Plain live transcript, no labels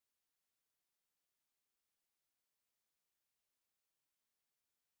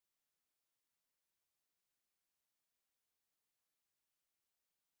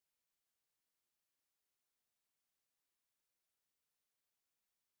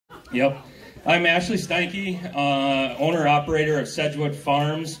Yep. I'm Ashley Steinke, owner-operator of Sedgewood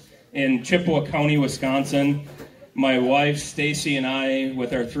Farms in Chippewa County, Wisconsin. My wife, Stacy, and I,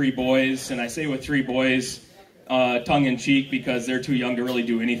 with our 3 boys, and I say with 3 boys, tongue-in-cheek, because they're too young to really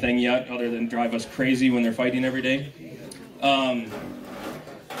do anything yet other than drive us crazy when they're fighting every day. But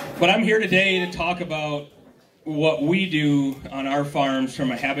I'm here today to talk about what we do on our farms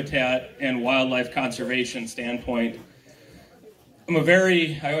from a habitat and wildlife conservation standpoint.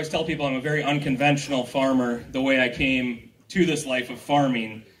 I always tell people I'm a very unconventional farmer, the way I came to this life of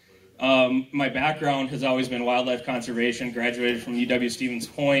farming. My background has always been wildlife conservation, graduated from UW-Stevens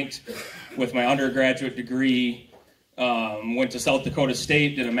Point with my undergraduate degree, went to South Dakota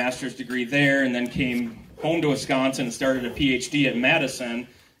State, did a master's degree there, and then came home to Wisconsin and started a PhD at Madison.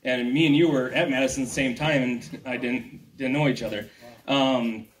 And me and you were at Madison at the same time, and I didn't know each other.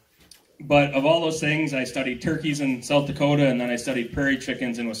 But of all those things, I studied turkeys in South Dakota, and then I studied prairie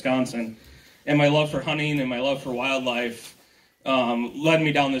chickens in Wisconsin. And my love for hunting and my love for wildlife led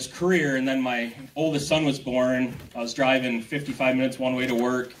me down this career. And then my oldest son was born. I was driving 55 minutes one way to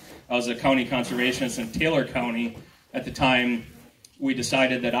work. I was a county conservationist in Taylor County. At the time, we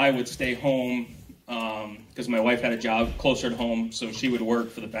decided that I would stay home because my wife had a job closer to home, so she would work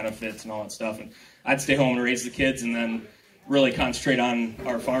for the benefits and all that stuff. And I'd stay home and raise the kids, and then really concentrate on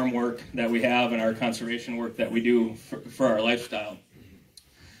our farm work that we have and our conservation work that we do for our lifestyle.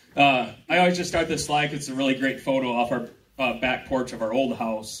 I always just start this slide because it's a really great photo off our back porch of our old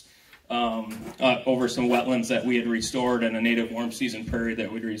house over some wetlands that we had restored and a native warm season prairie that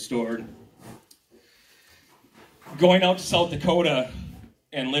we'd restored. Going out to South Dakota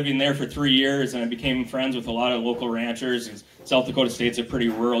and living there for 3 years, and I became friends with a lot of local ranchers. South Dakota State's a pretty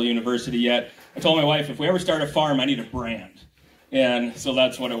rural university yet. I told my wife, if we ever start a farm, I need a brand. And so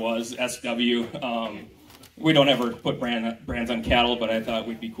that's what it was, SW. We don't ever put brands on cattle, but I thought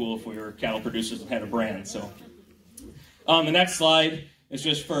we'd be cool if we were cattle producers and had a brand. So the next slide is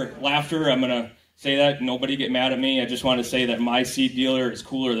just for laughter. I'm going to say that. Nobody get mad at me. I just want to say that my seed dealer is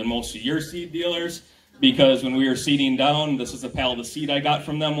cooler than most of your seed dealers, because when we were seeding down, this is a pallet of seed I got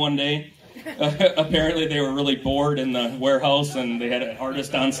from them one day. Apparently they were really bored in the warehouse and they had an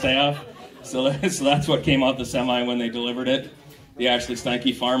artist on staff. So that's what came out the semi when they delivered it. The Ashley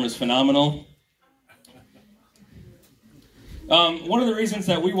Steinke farm is phenomenal. One of the reasons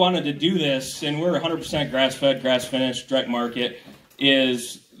that we wanted to do this, and we're 100% grass-fed, grass-finished, direct market,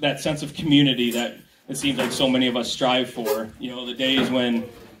 is that sense of community that it seems like so many of us strive for. You know, the days when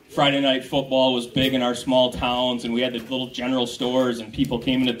Friday night football was big in our small towns, and we had the little general stores, and people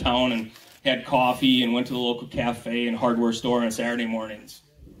came into town and had coffee and went to the local cafe and hardware store on Saturday mornings.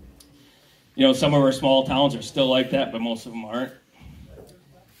 You know, some of our small towns are still like that, but most of them aren't.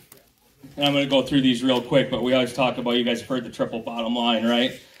 And I'm going to go through these real quick, but we always talk about, you guys have heard the triple bottom line,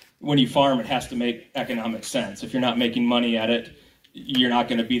 right? When you farm, it has to make economic sense. If you're not making money at it, you're not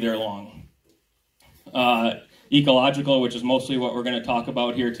going to be there long. Ecological, which is mostly what we're going to talk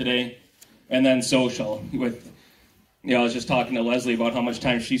about here today. And then social. I was just talking to Leslie about how much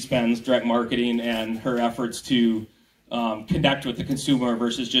time she spends direct marketing and her efforts to connect with the consumer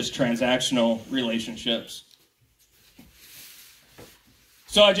versus just transactional relationships.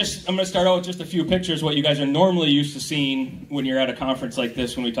 So I'm going to start out with just a few pictures, what you guys are normally used to seeing when you're at a conference like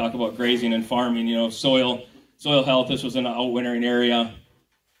this when we talk about grazing and farming. You know, soil health. This was in an outwintering area.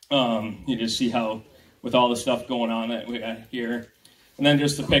 You just see how, with all the stuff going on that we got here. And then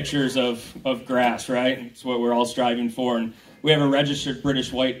just the pictures of grass, right? It's what we're all striving for. And we have a registered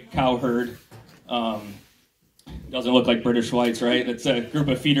British white cow herd. Doesn't look like British whites, right? It's a group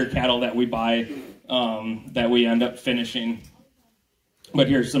of feeder cattle that we buy that we end up finishing. But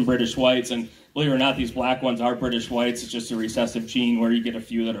here's some British whites, and believe it or not, these black ones are British whites. It's just a recessive gene where you get a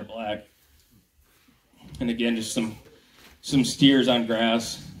few that are black. And again, just some steers on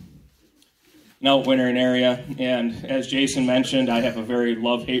grass. An outwintering area, and as Jason mentioned, I have a very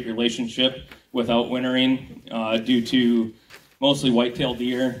love-hate relationship with outwintering due to mostly white-tailed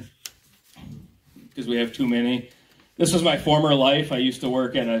deer, because we have too many. This was my former life. I used to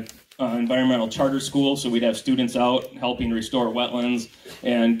work at an environmental charter school, so we'd have students out helping restore wetlands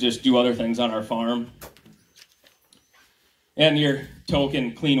and just do other things on our farm. And your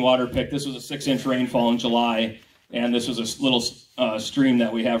token clean water pick. This was a 6-inch rainfall in July, and this was a little stream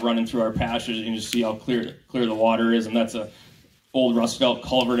that we have running through our pastures. You can just see how clear the water is, and that's a old rusted-out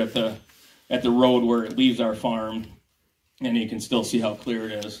culvert at the road where it leaves our farm, and you can still see how clear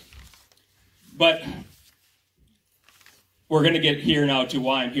it is. But we're going to get here now to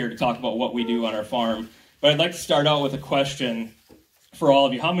why I'm here to talk about what we do on our farm. But I'd like to start out with a question for all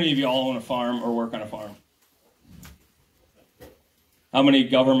of you. How many of you all own a farm or work on a farm? How many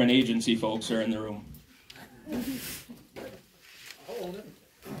government agency folks are in the room?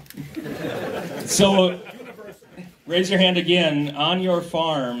 So, raise your hand again. On your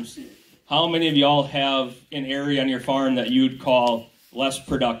farms, how many of y'all have an area on your farm that you'd call less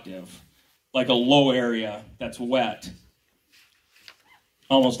productive? Like a low area that's wet?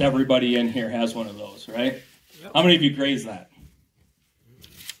 Almost everybody in here has one of those, right? Yep. How many of you graze that?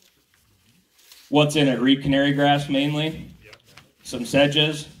 What's in it? Reed canary grass mainly? Yep. Some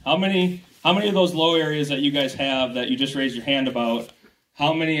sedges? How many of those low areas that you guys have that you just raised your hand about,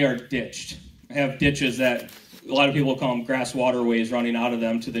 how many are ditched? I have ditches that a lot of people call them grass waterways running out of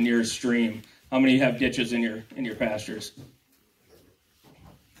them to the nearest stream. How many have ditches in your pastures?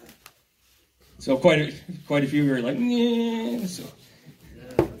 So quite a few of you are like, yeah. So,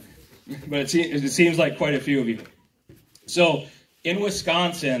 but it seems like quite a few of you. So in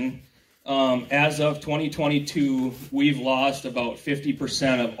Wisconsin, as of 2022, we've lost about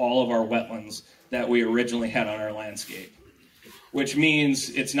 50% of all of our wetlands that we originally had on our landscape. Which means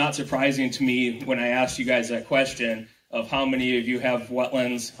it's not surprising to me when I asked you guys that question of how many of you have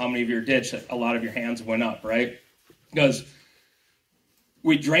wetlands, how many of you are ditched, a lot of your hands went up, right? Because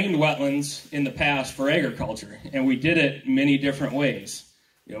we drained wetlands in the past for agriculture, and we did it many different ways.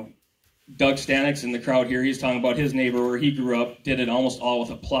 You know, Doug Stanix in the crowd here, he's talking about his neighbor where he grew up, did it almost all with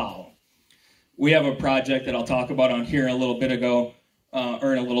a plow. We have a project that I'll talk about on here a little bit ago,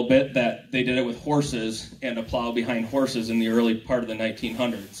 or in a little bit, that they did it with horses and a plow behind horses in the early part of the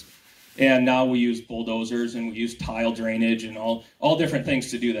 1900s. And now we use bulldozers and we use tile drainage and all different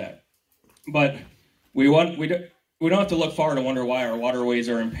things to do that. But we don't have to look far to wonder why our waterways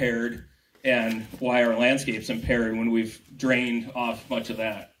are impaired and why our landscape's impaired when we've drained off much of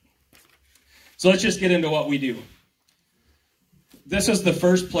that. So let's just get into what we do. This is the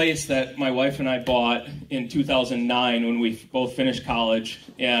first place that my wife and I bought in 2009 when we both finished college.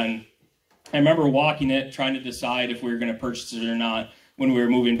 And I remember walking it, trying to decide if we were going to purchase it or not when we were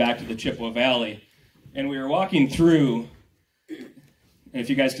moving back to the Chippewa Valley. And we were walking through, and if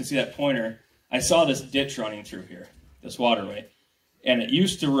you guys can see that pointer, I saw this ditch running through here, this waterway. And it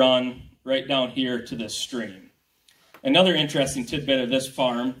used to run right down here to this stream. Another interesting tidbit of this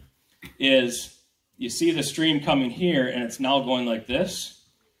farm is you see the stream coming here, and it's now going like this.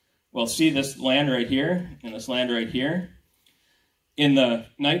 Well, see this land right here and this land right here? In the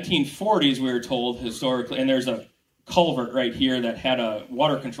 1940s, we were told historically, and there's a culvert right here that had a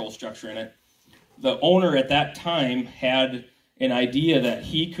water control structure in it. The owner at that time had an idea that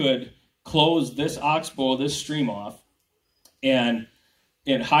he could close this oxbow, this stream off, and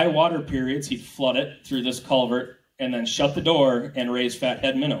in high water periods, he'd flood it through this culvert and then shut the door and raise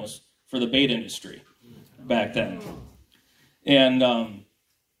fathead minnows for the bait industry back then. And,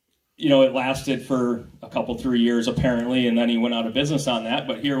 you know, it lasted for a couple, 3 years apparently, and then he went out of business on that.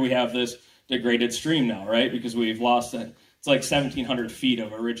 But here we have this degraded stream now, right? Because we've lost it. It's like 1,700 feet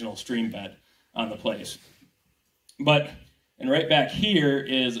of original stream bed on the place. And right back here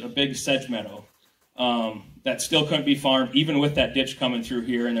is a big sedge meadow that still couldn't be farmed, even with that ditch coming through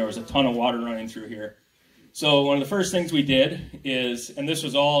here, and there was a ton of water running through here. So one of the first things we did is, and this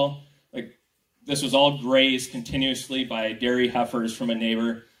was all grazed continuously by dairy heifers from a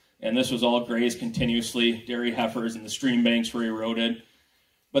neighbor, and this was all grazed continuously, dairy heifers, and the stream banks were eroded.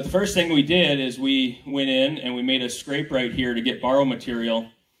 But the first thing we did is we went in and we made a scrape right here to get borrow material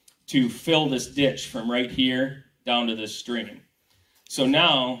to fill this ditch from right here down to this stream. So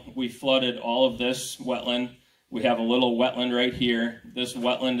now we flooded all of this wetland. We have a little wetland right here. This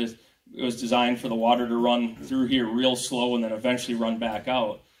wetland was designed for the water to run through here real slow and then eventually run back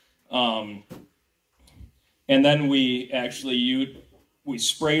out. And then we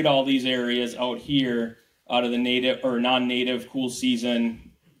sprayed all these areas out here out of the native or non-native cool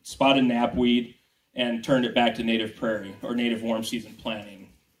season spotted knapweed and turned it back to native prairie or native warm season planting.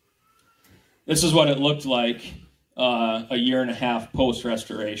 This is what it looked like a year and a half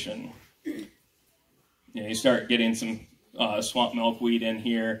post-restoration. You start getting some swamp milkweed in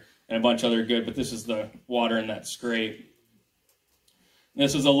here and a bunch of other good, but this is the water in that scrape.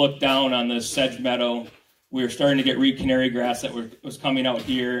 This is a look down on this sedge meadow. We were starting to get reed canary grass that was coming out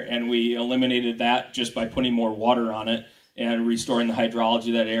here, and we eliminated that just by putting more water on it and restoring the hydrology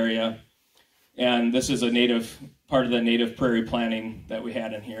of that area. And this is a part of the native prairie planting that we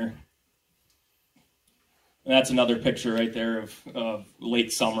had in here. And that's another picture right there of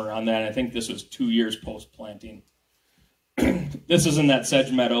late summer on that. I think this was 2 years post-planting. This is in that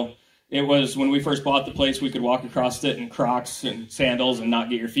sedge meadow. It was, when we first bought the place, we could walk across it in Crocs and sandals and not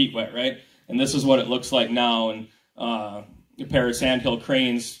get your feet wet, right? And this is what it looks like now. And a pair of sandhill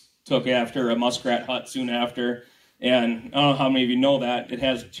cranes took after a muskrat hut soon after. And I don't know how many of you know that. It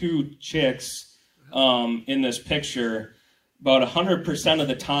has 2 chicks in this picture. About 100% of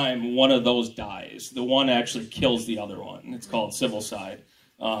the time, one of those dies. The one actually kills the other one. It's called civilcide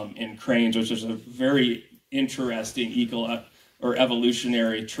in cranes, which is a very interesting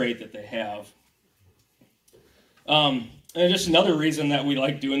evolutionary trait that they have. And just another reason that we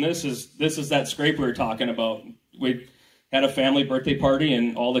like doing this is that scrape we were talking about. We had a family birthday party,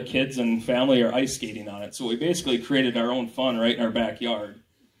 and all the kids and family are ice skating on it. So we basically created our own fun right in our backyard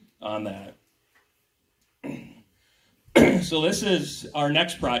on that. So this is our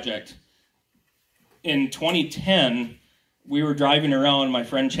next project. In 2010, we were driving around, my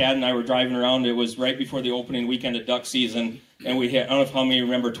friend Chad and I were driving around. It was right before the opening weekend of duck season, and we had, I don't know how many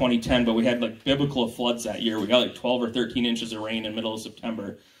remember 2010, but we had like biblical floods that year. We got like 12 or 13 inches of rain in the middle of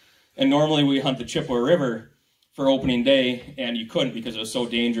September. And normally we hunt the Chippewa River for opening day, and you couldn't because it was so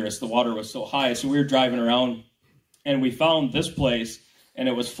dangerous. The water was so high. So we were driving around, and we found this place, and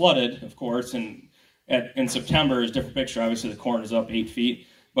it was flooded, of course, and in September, it's a different picture. Obviously, the corn is up 8 feet,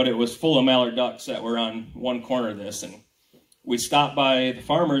 but it was full of mallard ducks that were on one corner of this. And we stopped by the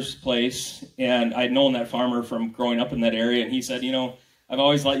farmer's place, and I'd known that farmer from growing up in that area, and he said, you know, I've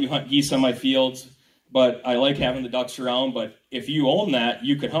always let you hunt geese on my fields, but I like having the ducks around, but if you own that,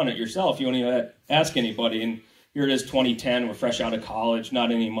 you could hunt it yourself. You don't even ask anybody. And here it is, 2010, we're fresh out of college,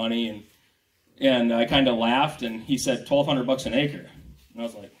 not any money, and I kind of laughed, and he said $1,200 an acre. And I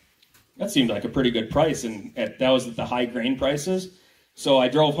was like, that seemed like a pretty good price, and that was at the high grain prices. So I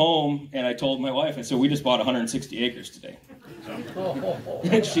drove home, and I told my wife, I said, we just bought 160 acres today.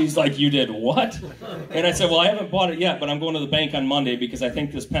 And she's like, you did what? And I said, well, I haven't bought it yet, but I'm going to the bank on Monday because I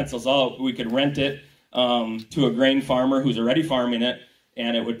think this pencils out. We could rent it to a grain farmer who's already farming it,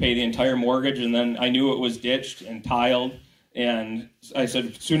 and it would pay the entire mortgage. And then I knew it was ditched and tiled, and I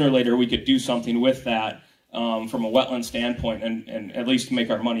said sooner or later we could do something with that from a wetland standpoint and at least make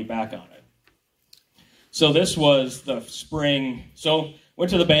our money back on it. So this was the spring. So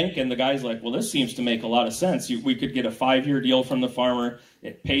went to the bank, and the guy's like, well, this seems to make a lot of sense. We could get a 5-year deal from the farmer.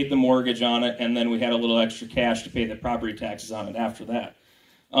 It paid the mortgage on it, and then we had a little extra cash to pay the property taxes on it after that.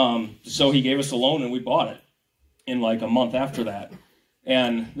 So he gave us a loan, and we bought it in like a month after that.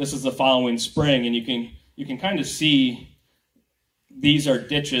 And this is the following spring, and you can kind of see these are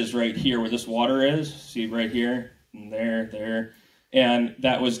ditches right here where this water is. See right here, and there. And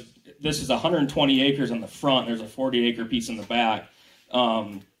this is 120 acres on the front. There's a 40-acre piece in the back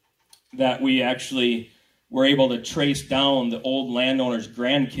that we actually were able to trace down the old landowners'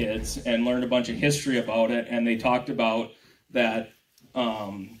 grandkids and learned a bunch of history about it. And they talked about that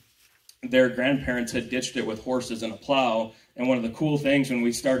their grandparents had ditched it with horses and a plow. And one of the cool things when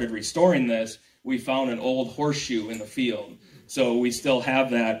we started restoring this, we found an old horseshoe in the field. So we still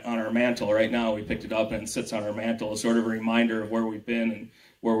have that on our mantle right now. We picked it up and it sits on our mantle, as sort of a reminder of where we've been and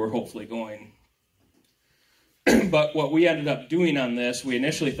where we're hopefully going. But what we ended up doing on this, we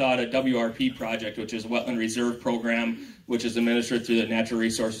initially thought a WRP project, which is a Wetland Reserve Program, which is administered through the Natural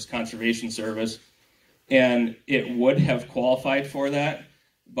Resources Conservation Service. And it would have qualified for that,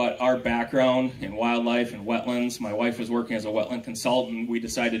 but our background in wildlife and wetlands, my wife was working as a wetland consultant, we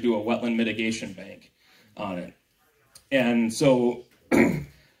decided to do a wetland mitigation bank on it. And so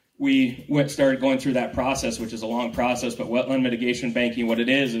we started going through that process, which is a long process, but wetland mitigation banking, what it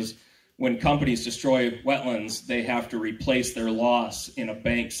is when companies destroy wetlands, they have to replace their loss in a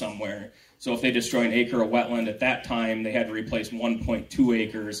bank somewhere. So if they destroy an acre of wetland at that time, they had to replace 1.2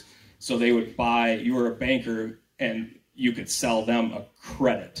 acres. So they would buy, you were a banker, and you could sell them a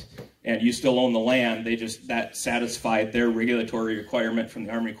credit. And you still own the land, that satisfied their regulatory requirement from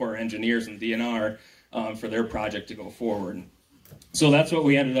the Army Corps of Engineers and DNR for their project to go forward. So that's what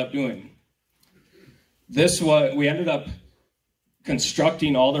we ended up doing. We ended up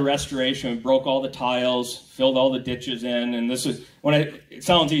constructing all the restoration, broke all the tiles, filled all the ditches in, and this is, it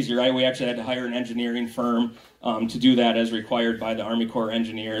sounds easy, right? We actually had to hire an engineering firm to do that as required by the Army Corps of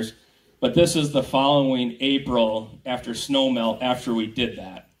Engineers. But this is the following April after snow melt after we did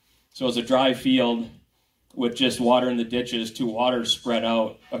that. So it was a dry field with just water in the ditches to water spread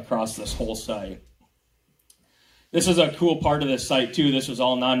out across this whole site. This is a cool part of this site too. This was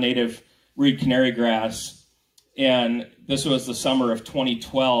all non-native reed canary grass. And this was the summer of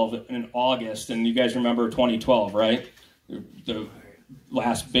 2012 in August. And you guys remember 2012, right? The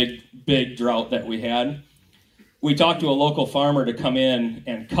last big drought that we had. We talked to a local farmer to come in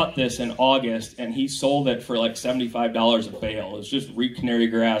and cut this in August, and he sold it for like $75 a bale. It was just reed canary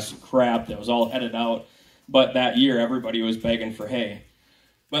grass crap that was all headed out. But that year, everybody was begging for hay.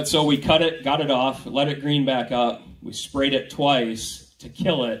 But so we cut it, got it off, let it green back up. We sprayed it twice to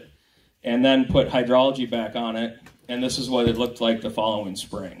kill it, and then put hydrology back on it. and this is what it looked like the following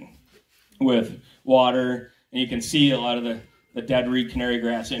spring with water. And you can see a lot of the dead reed canary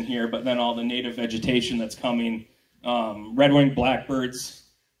grass in here, but then all the native vegetation that's coming. Red-winged blackbirds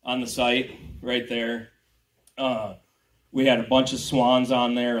on the site right there. We had a bunch of swans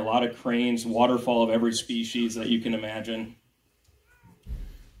on there, a lot of cranes, waterfowl of every species that you can imagine.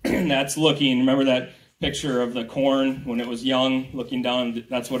 That's looking, remember that picture of the corn when it was young, looking down?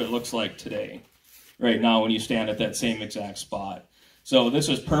 That's what it looks like today, right now when you stand at that same exact spot. So this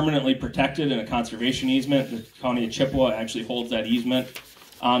was permanently protected in a conservation easement. The county of Chippewa actually holds that easement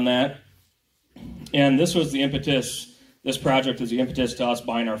on that. And this was the impetus, this project was the impetus to us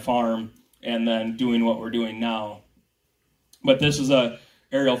buying our farm and then doing what we're doing now. But this is a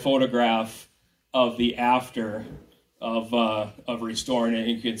aerial photograph of the after of restoring it.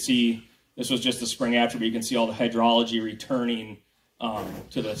 You can see, this was just the spring after, but you can see all the hydrology returning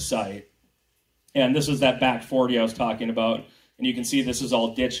to the site. And this is that back 40 I was talking about. And you can see this is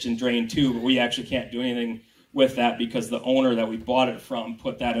all ditched and drained too, but we actually can't do anything with that because the owner that we bought it from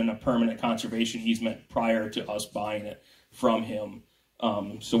put that in a permanent conservation easement prior to us buying it from him.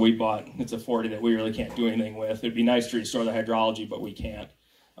 So we bought, it's a 40 that we really can't do anything with. It'd be nice to restore the hydrology, but we can't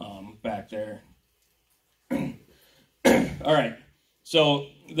back there. All right, so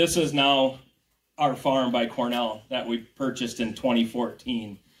this is now our farm by Cornell that we purchased in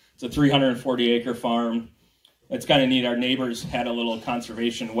 2014. It's a 340-acre farm. It's kind of neat. Our neighbors had a little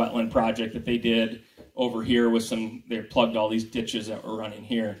conservation wetland project that they did over here with they plugged all these ditches that were running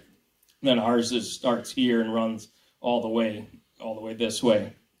here. And then ours starts here and runs all the way this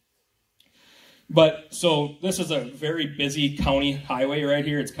way. But so this is a very busy county highway right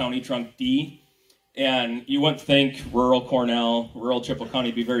here. It's County Trunk D. And you wouldn't think rural Cornell, rural Chippewa County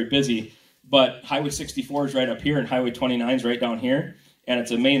would be very busy, but Highway 64 is right up here and Highway 29 is right down here. And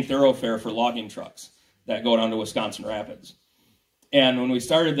it's a main thoroughfare for logging trucks that go down to Wisconsin Rapids. And when we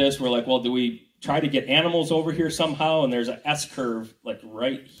started this, we're like, well, do we try to get animals over here somehow? And there's an S-curve, like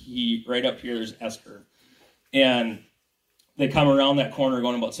right up here, there's an S-curve. And they come around that corner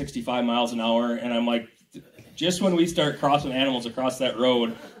going about 65 miles an hour. And I'm like, just when we start crossing animals across that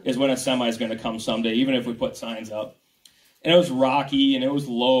road is when a semi is going to come someday, even if we put signs up. And it was rocky and it was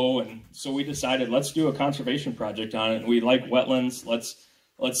low. And so we decided, let's do a conservation project on it. And we like wetlands.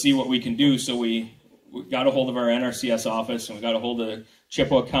 Let's see what we can do. So we got a hold of our NRCS office and we got a hold of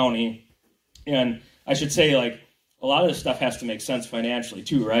Chippewa County. And I should say, like, a lot of this stuff has to make sense financially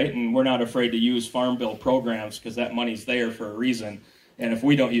too, right? And we're not afraid to use farm bill programs because that money's there for a reason. And if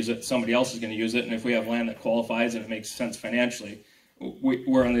we don't use it, somebody else is going to use it. And if we have land that qualifies and it makes sense financially,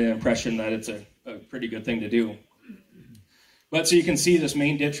 we're under the impression that it's a pretty good thing to do. But so you can see this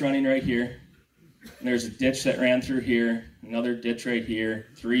main ditch running right here. And there's a ditch that ran through here, another ditch right here,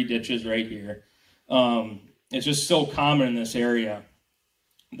 3 ditches right here. It's just so common in this area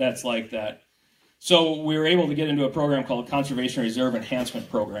that's like that. So we were able to get into a program called Conservation Reserve Enhancement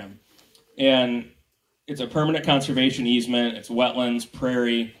Program. And it's a permanent conservation easement, it's wetlands,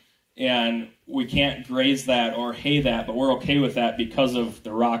 prairie, and we can't graze that or hay that, but we're okay with that because of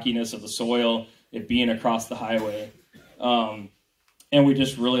the rockiness of the soil, it being across the highway. And we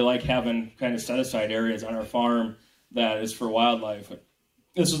just really like having kind of set-aside areas on our farm that is for wildlife.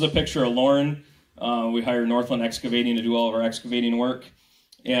 This is a picture of Lauren. We hired Northland Excavating to do all of our excavating work.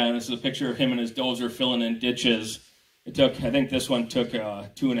 And this is a picture of him and his dozer filling in ditches. I think this one took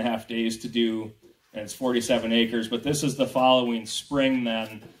 2.5 days to do, and it's 47 acres. But this is the following spring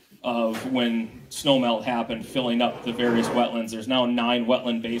then of when snowmelt happened, filling up the various wetlands. There's now 9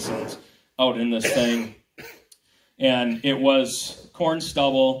 wetland basins out in this thing. And it was corn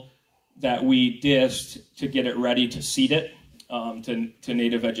stubble that we disced to get it ready to seed it to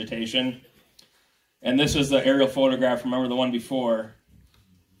native vegetation. And this is the aerial photograph. Remember the one before?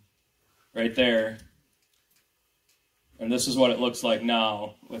 Right there. And this is what it looks like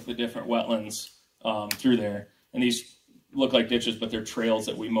now with the different wetlands through there. And these look like ditches, but they're trails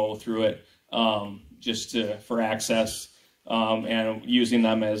that we mow through it just for access and using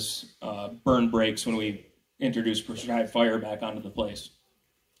them as burn breaks when we introduce prescribed fire back onto the place.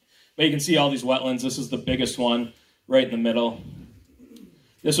 But you can see all these wetlands. This is the biggest one right in the middle.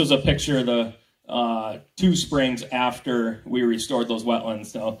 This was a picture of the 2 springs after we restored those wetlands.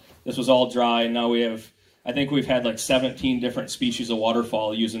 So this was all dry, and now we have, I think we've had like 17 different species of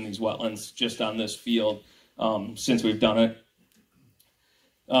waterfowl using these wetlands just on this field since we've done it.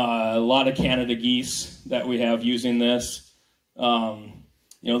 A lot of Canada geese that we have using this.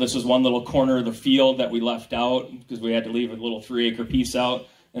 This is one little corner of the field that we left out because we had to leave a little 3-acre piece out.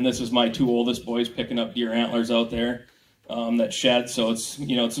 And this is my 2 oldest boys picking up deer antlers out there that shed. So it's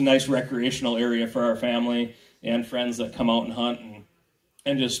a nice recreational area for our family. and friends that come out and hunt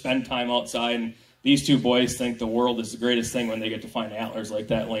and just spend time outside. And these two boys think the world is the greatest thing when they get to find antlers like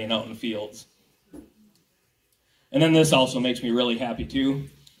that laying out in the fields. And then this also makes me really happy too.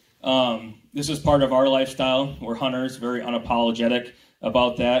 This is part of our lifestyle. We're hunters, very unapologetic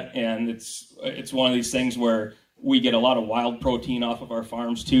about that, and it's one of these things where we get a lot of wild protein off of our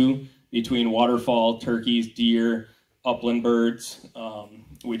farms too, between waterfowl, turkeys, deer, upland birds.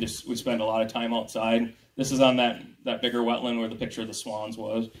 We spend a lot of time outside. This is on that bigger wetland where the picture of the swans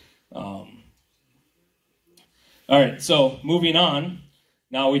was. All right, so moving on.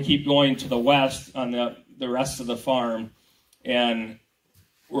 Now we keep going to the west on the rest of the farm, and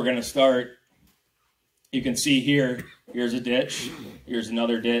we're going to start. You can see here's a ditch, here's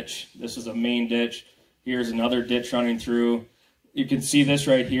another ditch. This is a main ditch. Here's another ditch running through. You can see this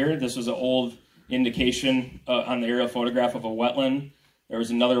right here. This was an old indication on the aerial photograph of a wetland. There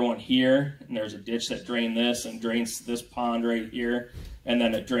was another one here, and there's a ditch that drained this and drains this pond right here, and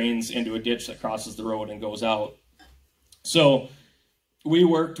then it drains into a ditch that crosses the road and goes out. So we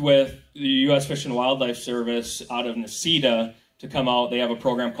worked with the U.S. Fish and Wildlife Service out of Necedah to come out. They have a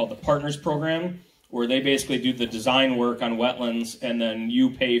program called the Partners Program, where they basically do the design work on wetlands, and then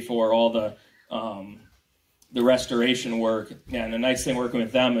you pay for all the restoration work. And the nice thing working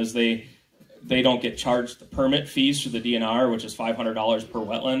with them is they don't get charged the permit fees for the DNR, which is $500 per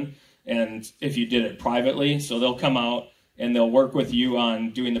wetland, and if you did it privately. So they'll come out and they'll work with you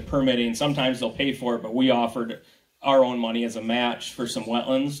on doing the permitting. Sometimes they'll pay for it, but we offered our own money as a match for some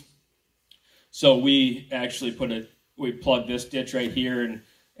wetlands. So we actually we plugged this ditch right here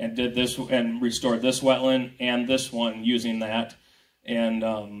and did this and restored this wetland and this one using that.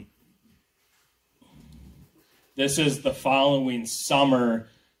 And this is the following summer.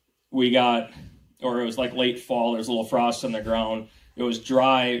 We got, or it was like late fall, there's a little frost on the ground. It was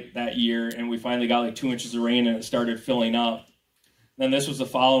dry that year, and we finally got like 2 inches of rain, and it started filling up. Then this was the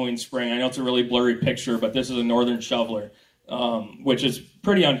following spring. I know it's a really blurry picture, but this is a northern shoveler, which is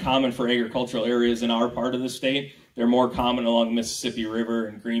pretty uncommon for agricultural areas in our part of the state. They're more common along the Mississippi River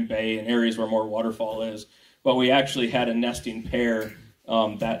and Green Bay and areas where more waterfowl is. But we actually had a nesting pair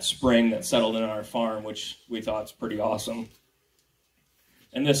that spring that settled in on our farm, which we thought is pretty awesome.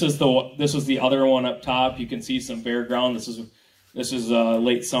 And this is the other one up top. You can see some bare ground. This is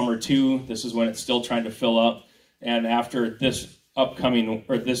late summer too. This is when it's still trying to fill up. And after this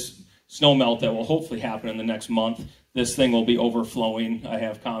this snow melt that will hopefully happen in the next month, this thing will be overflowing, I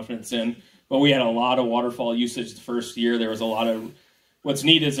have confidence in. But we had a lot of waterfowl usage the first year. There was a lot of, what's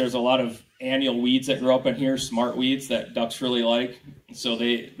neat is there's a lot of annual weeds that grow up in here, smart weeds that ducks really like. So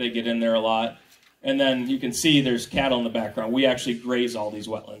they get in there a lot. And then you can see there's cattle in the background. We actually graze all these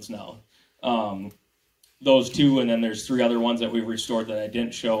wetlands now. Those two, and then there's 3 other ones that we've restored that I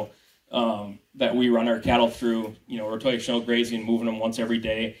didn't show, that we run our cattle through, rotational grazing, moving them once every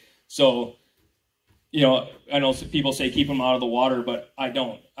day. So, I know people say keep them out of the water, but I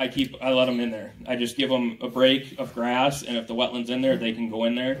don't. I let them in there. I just give them a break of grass, and if the wetland's in there, they can go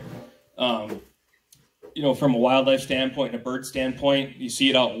in there. From a wildlife standpoint and a bird standpoint, you see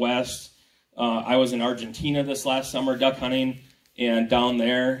it out west. I was in Argentina this last summer duck hunting, and down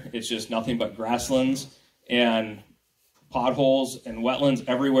there, it's just nothing but grasslands and potholes and wetlands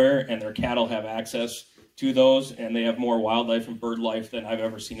everywhere, and their cattle have access to those, and they have more wildlife and bird life than I've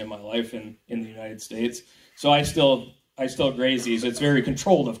ever seen in my life in the United States. So I still graze these. It's very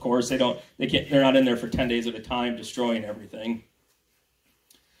controlled, of course. They're not in there for 10 days at a time destroying everything.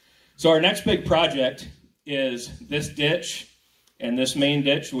 So our next big project is this ditch and this main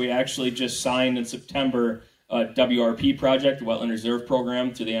ditch. We actually just signed in September a WRP project, Wetland Reserve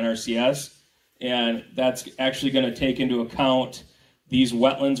Program, through the NRCS, and that's actually going to take into account these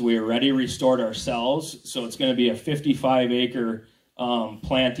wetlands we already restored ourselves. So it's going to be a 55-acre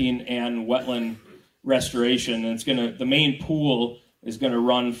planting and wetland restoration. And the main pool is going to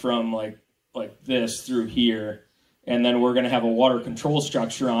run from like this through here. And then we're going to have a water control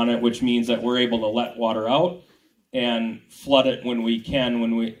structure on it, which means that we're able to let water out and flood it when we can,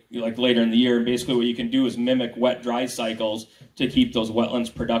 like later in the year. And basically what you can do is mimic wet-dry cycles to keep those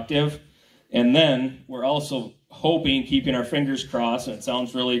wetlands productive. And then we're also hoping, keeping our fingers crossed, and it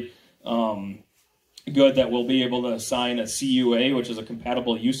sounds really good, that we'll be able to sign a CUA, which is a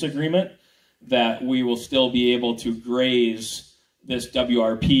compatible use agreement, that we will still be able to graze this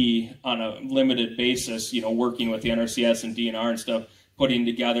WRP on a limited basis, working with the NRCS and DNR and stuff, putting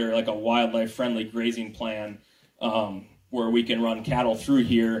together like a wildlife-friendly grazing plan where we can run cattle through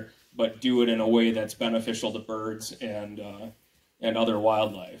here, but do it in a way that's beneficial to birds and other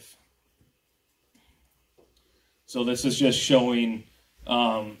wildlife. So this is just showing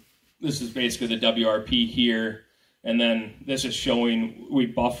this is basically the WRP here. And then this is showing we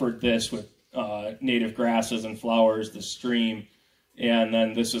buffered this with native grasses and flowers, the stream. And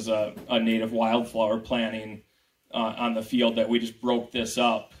then this is a native wildflower planting on the field that we just broke this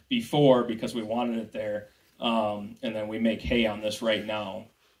up before because we wanted it there. And then we make hay on this right now.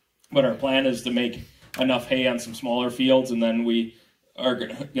 But our plan is to make enough hay on some smaller fields, and then we are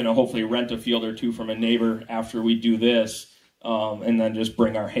going to hopefully rent a field or two from a neighbor after we do this, and then just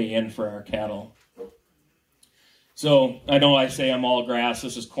bring our hay in for our cattle. So I know I say I'm all grass.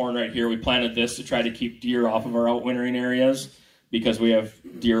 This is corn right here. We planted this to try to keep deer off of our outwintering areas because we have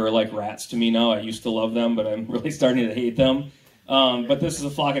deer are like rats to me now. I used to love them, but I'm really starting to hate them. But this is a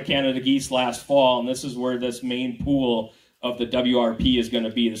flock of Canada geese last fall, and this is where this main pool of the WRP is going to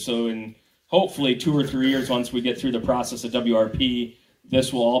be. So in hopefully 2 or 3 years, once we get through the process of WRP,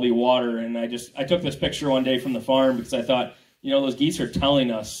 this will all be water. And I took this picture one day from the farm because I thought, those geese are telling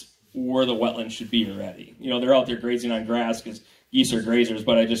us where the wetlands should be already. They're out there grazing on grass because geese are grazers,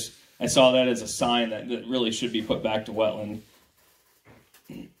 but I saw that as a sign that really should be put back to wetland.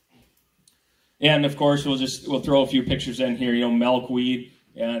 And of course, we'll throw a few pictures in here, milkweed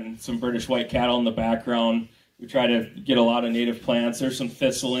and some British white cattle in the background. We try to get a lot of native plants. There's some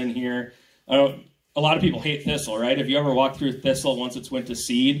thistle in here. A lot of people hate thistle, right? Have you ever walked through thistle once it's went to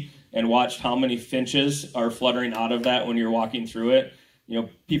seed and watched how many finches are fluttering out of that when you're walking through it?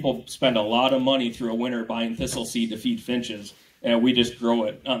 People spend a lot of money through a winter buying thistle seed to feed finches, and we just grow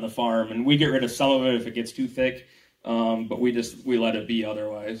it on the farm. And we get rid of some of it if it gets too thick, but we let it be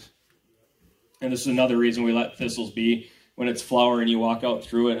otherwise. And this is another reason we let thistles be. When it's flowering, you walk out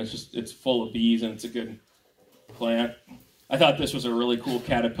through it, and it's full of bees, and it's a good plant. I thought this was a really cool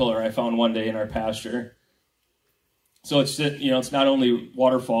caterpillar I found one day in our pasture. So it's not only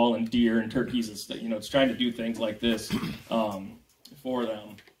waterfowl and deer and turkeys. It's trying to do things like this for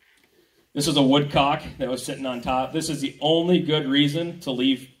them. This is a woodcock that was sitting on top. This is the only good reason to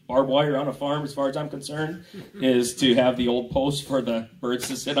leave barbed wire on a farm, as far as I'm concerned, is to have the old post for the birds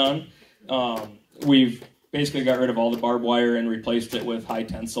to sit on. We've basically got rid of all the barbed wire and replaced it with high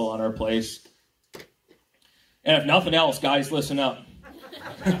tensile on our place. And if nothing else, guys, listen up.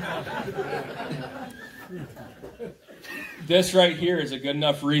 This right here is a good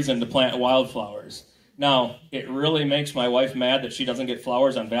enough reason to plant wildflowers. Now, it really makes my wife mad that she doesn't get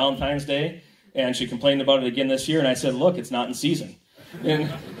flowers on Valentine's Day, and she complained about it again this year, and I said, look, it's not in season.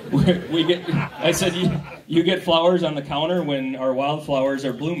 And I said, you get flowers on the counter when our wildflowers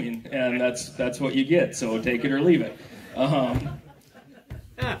are blooming, and that's what you get, so take it or leave it.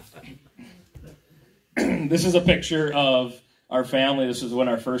 This is a picture of our family. This is when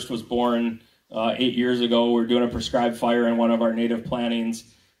our first was born 8 years ago. We were doing a prescribed fire in one of our native plantings.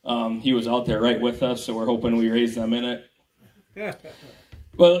 He was out there right with us, so we're hoping we raise them in it.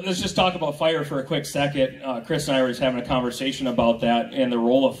 Well, let's just talk about fire for a quick second. Chris and I were just having a conversation about that and the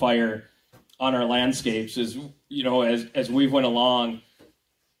role of fire on our landscapes. As we went along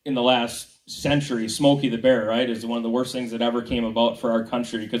in the last century, Smokey the Bear, right, is one of the worst things that ever came about for our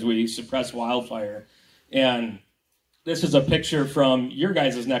country because we suppressed wildfire. And this is a picture from your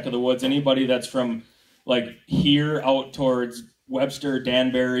guys' neck of the woods. Anybody that's from like here out towards Webster,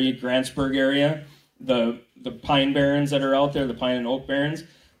 Danbury, Grantsburg area, the pine barrens that are out there, the pine and oak barrens.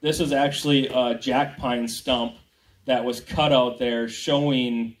 This is actually a jack pine stump that was cut out there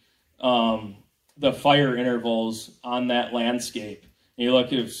showing the fire intervals on that landscape. And you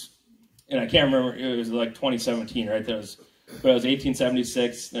look, and I can't remember, it was like 2017, right? But it was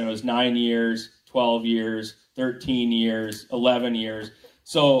 1876, then it was 9 years, 12 years, 13 years, 11 years.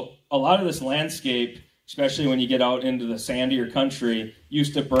 So a lot of this landscape, especially when you get out into the sandier country,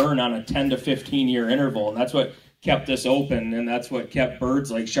 used to burn on a 10 to 15 year interval. And that's what kept this open, and that's what kept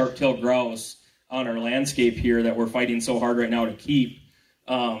birds like sharp-tailed grouse on our landscape here that we're fighting so hard right now to keep.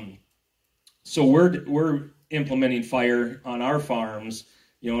 So we're implementing fire on our farms,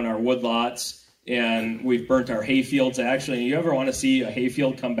 in our woodlots, and we've burnt our hay fields. Actually, you ever want to see a hay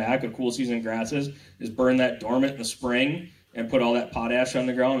field come back, a cool season grasses, is burn that dormant in the spring and put all that potash on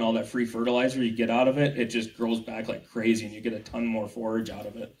the ground and all that free fertilizer you get out of it. It just grows back like crazy, and you get a ton more forage out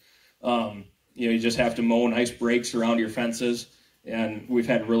of it. You just have to mow nice breaks around your fences, and we've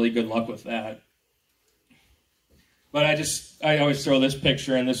had really good luck with that. But I always throw this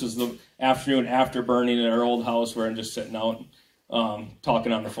picture, and this was the afternoon after burning at our old house where I'm just sitting out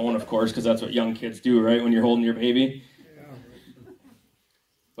talking on the phone, of course, because that's what young kids do, right, when you're holding your baby. Yeah.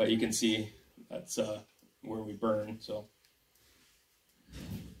 But you can see that's where we burn. So,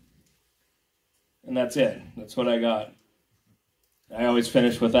 and that's it. That's what I got. I always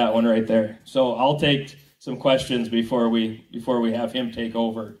finish with that one right there. So I'll take some questions before we have him take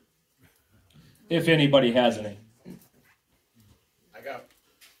over. if anybody has any.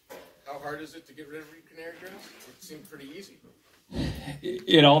 How hard is it to get rid of reed canary grass? It seems pretty easy.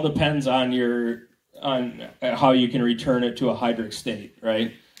 It all depends on how you can return it to a hydric state,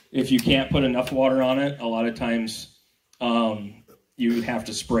 right? If you can't put enough water on it, a lot of times you have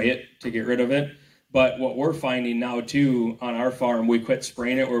to spray it to get rid of it. But what we're finding now too on our farm, we quit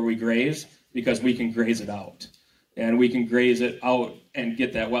spraying it where we graze because we can graze it out. And we can graze it out and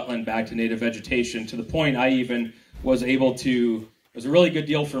get that wetland back to native vegetation, to the point I even was able to. It was a really good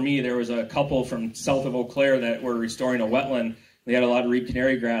deal for me. There was a couple from south of Eau Claire that were restoring a wetland. They had a lot of reed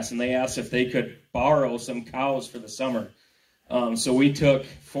canary grass, and they asked if they could borrow some cows for the summer. So we took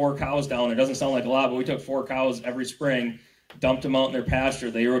 4 cows down. It doesn't sound like a lot, but we took 4 cows every spring, dumped them out in their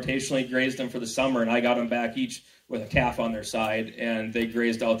pasture. They rotationally grazed them for the summer, and I got them back each with a calf on their side, and they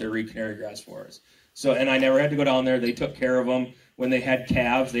grazed out their reed canary grass for us. So, and I never had to go down there. They took care of them. When they had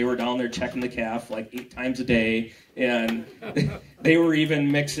calves, they were down there checking the calf like 8 times a day, and they were even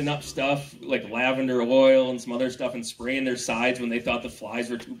mixing up stuff like lavender oil and some other stuff and spraying their sides when they thought the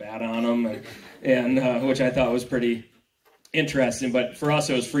flies were too bad on them, and which I thought was pretty interesting. But for us,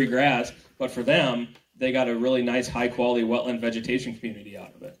 it was free grass. But for them, they got a really nice, high-quality wetland vegetation community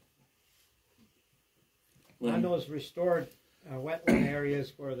out of it. On those restored wetland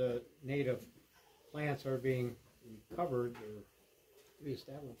areas where the native plants are being recovered or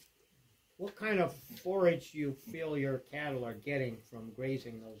reestablished, what kind of forage do you feel your cattle are getting from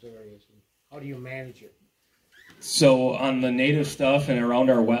grazing those areas, and how do you manage it? So on the native stuff and around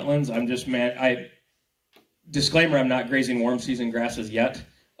our wetlands, disclaimer, I'm not grazing warm season grasses yet.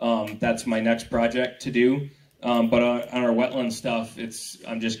 That's my next project to do. But on our wetland stuff,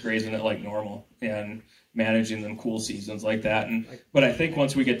 I'm just grazing it like normal and managing them cool seasons like that. But I think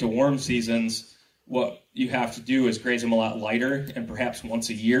once we get to warm seasons, what you have to do is graze them a lot lighter and perhaps once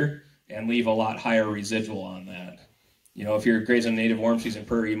a year, and leave a lot higher residual on that. You know, if you're grazing native warm season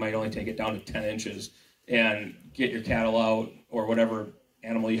prairie, you might only take it down to 10 inches and get your cattle out or whatever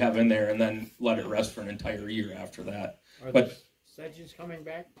animal you have in there, and then let it rest for an entire year after that. Are the sedges coming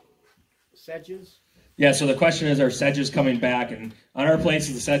back? Sedges? Yeah, so the question is, are sedges coming back? And on our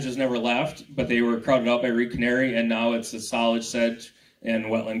places, the sedges never left, but they were crowded out by reed canary, and now it's a solid sedge and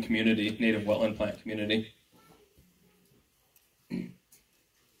wetland community, native wetland plant community. Did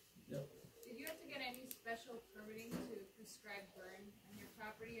you have to get any special permitting to prescribe burn on your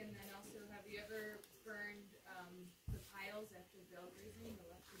property? And then also, have you ever burned the piles after bale grazing, the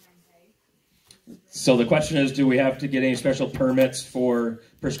left behind hay? So the question is, do we have to get any special permits for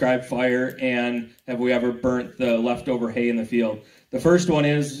prescribed fire, and have we ever burnt the leftover hay in the field? The first one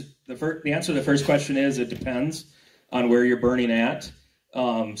is, the answer to the first question is, it depends on where you're burning at.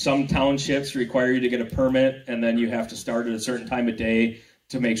 Some townships require you to get a permit, and then you have to start at a certain time of day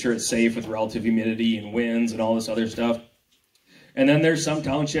to make sure it's safe with relative humidity and winds and all this other stuff. And then there's some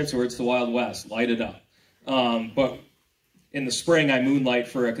townships where it's the Wild West, light it up. But in the spring, I moonlight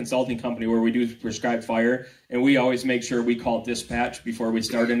for a consulting company where we do prescribed fire, and we always make sure we call dispatch before we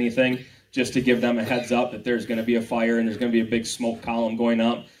start anything, just to give them a heads up that there's going to be a fire and there's going to be a big smoke column going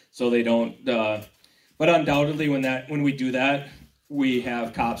up, so they don't. But undoubtedly, when we do that, we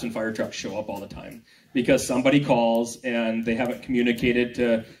have cops and fire trucks show up all the time because somebody calls and they haven't communicated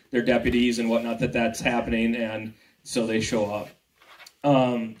to their deputies and whatnot that that's happening, and so they show up.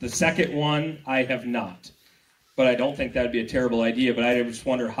 The second one, I have not, but I don't think that'd be a terrible idea. But I just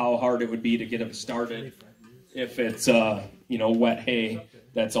wonder how hard it would be to get them started if it's wet hay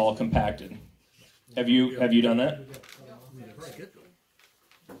that's all compacted. Have you done that?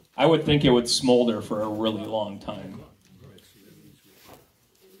 I would think it would smolder for a really long time.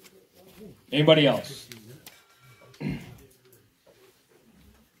 Anybody else?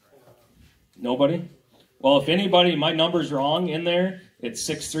 Nobody? Well, if anybody, my number's wrong in there, it's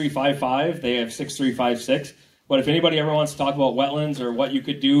 6355. They have 6356. But if anybody ever wants to talk about wetlands or what you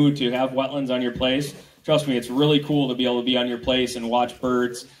could do to have wetlands on your place, trust me, it's really cool to be able to be on your place and watch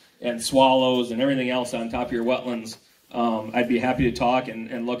birds and swallows and everything else on top of your wetlands. I'd be happy to talk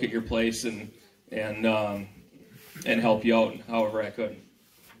and look at your place and help you out however I could.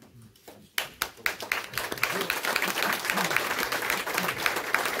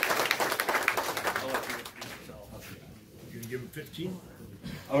 Give him 15?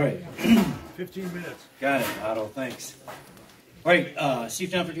 All right. 15 minutes. Got it, Otto. Thanks. All right,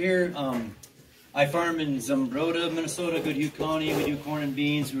 Steve Temford here. I farm in Zumbrota, Minnesota, Goodhue County. We do corn and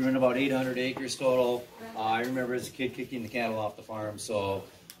beans. We run about 800 acres total. I remember as a kid kicking the cattle off the farm. So,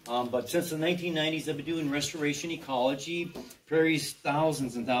 but since the 1990s, I've been doing restoration ecology. Prairies,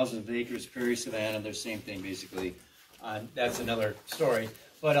 thousands and thousands of acres, prairie savanna. They're the same thing, basically. That's another story.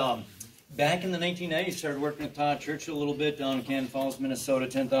 But back in the 1990s, started working with Todd Churchill a little bit down in Cannon Falls, Minnesota,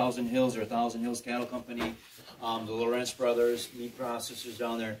 10,000 Hills or 1,000 Hills Cattle Company, the Lawrence brothers, meat processors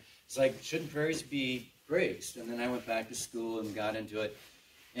down there. It's like, shouldn't prairies be grazed? And then I went back to school and got into it.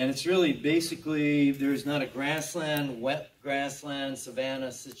 And it's really basically, there's not a grassland, wet grassland,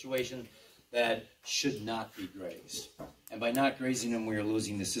 savanna situation that should not be grazed. And by not grazing them, we are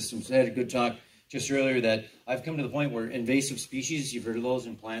losing the systems. I had a good talk just earlier that I've come to the point where invasive species, you've heard of those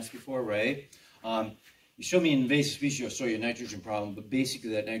in plants before, right? You show me an invasive species, I'll show you a nitrogen problem, but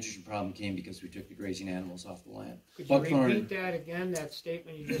basically that nitrogen problem came because we took the grazing animals off the land. Could you repeat that again, that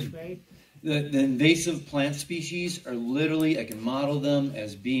statement you just made? The invasive plant species are literally, I can model them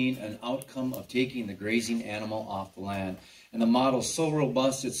as being an outcome of taking the grazing animal off the land. And the model's so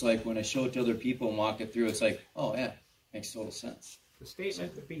robust, it's like when I show it to other people and walk it through, it's like, oh yeah, makes total sense. The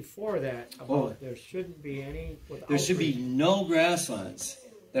statement before that about there shouldn't be any... There should be no grasslands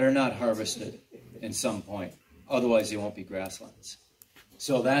that are not harvested at some point. Otherwise, they won't be grasslands.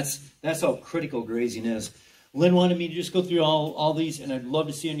 So that's how critical grazing is. Lynn wanted me to just go through all these, and I'd love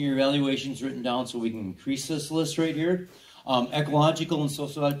to see on your evaluations written down so we can increase this list right here. Ecological and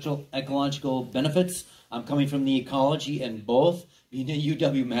social ecological benefits. I'm coming from the Ecology and both. Being a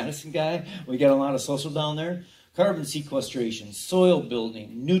UW-Madison guy, we got a lot of social down there. Carbon sequestration, soil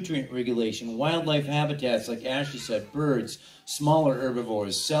building, nutrient regulation, wildlife habitats, like Ashley said, birds, smaller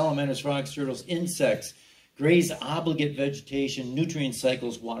herbivores, salamanders, frogs, turtles, insects, graze obligate vegetation, nutrient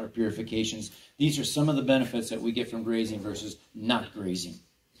cycles, water purifications. These are some of the benefits that we get from grazing versus not grazing.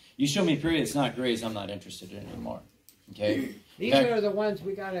 You show me a prairie that's not grazed, I'm not interested in it anymore. Okay? These are the ones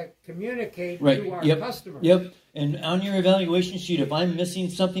we got to communicate to our customers. Yep. And on your evaluation sheet, if I'm missing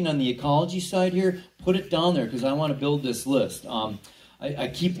something on the ecology side here, put it down there because I want to build this list.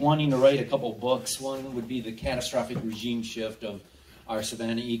 I keep wanting to write a couple books. One would be the catastrophic regime shift of our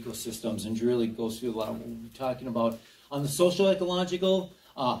savanna ecosystems, and really goes through a lot of what we're talking about. On the social ecological,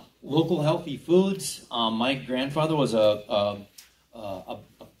 local healthy foods. My grandfather was a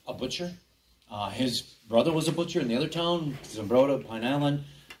butcher. His brother was a butcher in the other town, Zumbrota, Pine Island.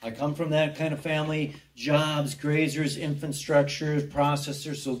 I come from that kind of family. Jobs, grazers, infrastructure,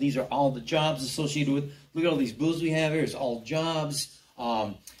 processors. So these are all the jobs associated with, look at all these booths we have here. It's all jobs.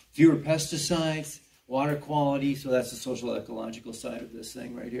 Fewer pesticides, water quality. So that's the social ecological side of this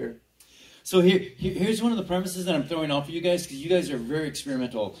thing right here. So here's one of the premises that I'm throwing out for you guys, because you guys are very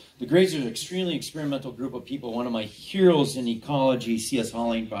experimental. The Grazers are an extremely experimental group of people. One of my heroes in ecology, C.S.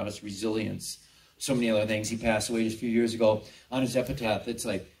 Halling, brought us resilience. So many other things. He passed away just a few years ago. On his epitaph, it's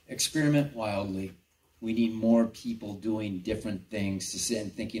like, experiment wildly. We need more people doing different things to sit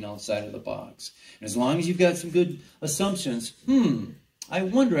and thinking outside of the box. And as long as you've got some good assumptions, I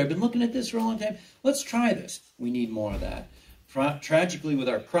wonder, I've been looking at this for a long time. Let's try this. We need more of that. Tragically, with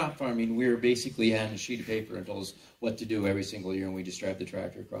our crop farming, we're basically handing a sheet of paper and told us what to do every single year, and we just drive the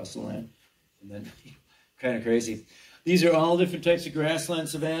tractor across the land. And then, kind of crazy. These are all different types of grassland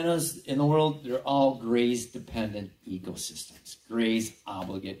savannas in the world. They're all graze-dependent ecosystems,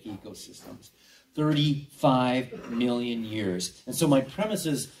 graze-obligate ecosystems. 35 million years. And so my premise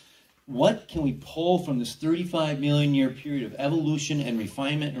is, what can we pull from this 35 million year period of evolution and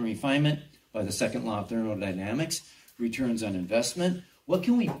refinement by the second law of thermodynamics, returns on investment? What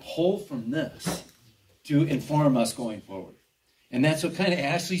can we pull from this to inform us going forward? And that's what kind of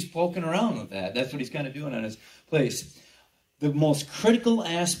Ashley's poking around with that. That's what he's kind of doing on his place. The most critical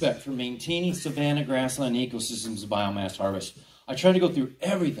aspect for maintaining savanna grassland ecosystems is biomass harvest. I try to go through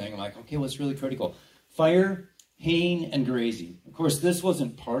everything. I'm like, okay, what's really critical? Fire, haying, and grazing. Of course, this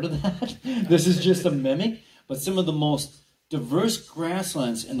wasn't part of that. This is just a mimic. But some of the most diverse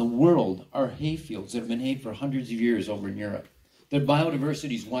grasslands in the world are hay fields that have been hayed for hundreds of years over in Europe. Their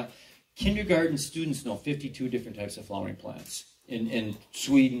biodiversity is what kindergarten students know 52 different types of flowering plants. In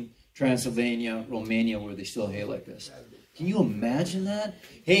Sweden, Transylvania, Romania, where they still hay like this. Can you imagine that?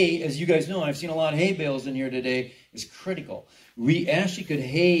 Hay, as you guys know, I've seen a lot of hay bales in here today, is critical. We actually could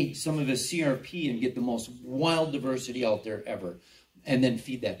hay some of his CRP and get the most wild diversity out there ever, and then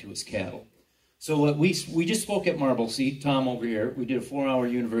feed that to his cattle. So we just spoke at Marble Seat, Tom over here. We did a 4-hour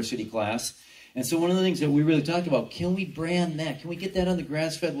university class. And so one of the things that we really talked about, can we brand that? Can we get that on the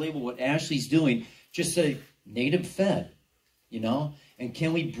grass-fed label, what Ashley's doing? Just say native fed, you know? And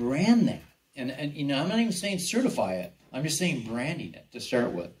can we brand that? And you know, I'm not even saying certify it. I'm just saying branding it to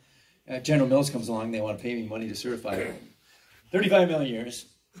start with. General Mills comes along, they want to pay me money to certify it. 35 million years.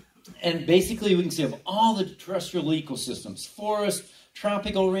 And basically we can say of all the terrestrial ecosystems, forest,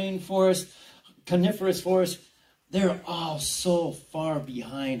 tropical rainforest, coniferous forest, they're all so far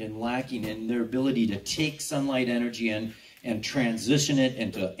behind and lacking in their ability to take sunlight energy in and transition it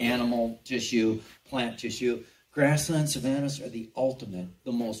into animal tissue, plant tissue. Grassland savannas are the ultimate,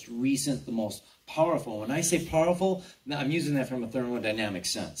 the most recent, the most powerful. When I say powerful, I'm using that from a thermodynamic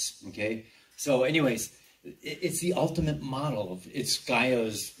sense, okay? So anyways, it's the ultimate model of, it's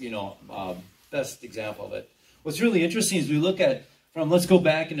Gaia's, best example of it. What's really interesting is we look at, let's go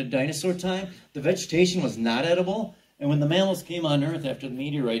back into dinosaur time, the vegetation was not edible, and when the mammals came on Earth after the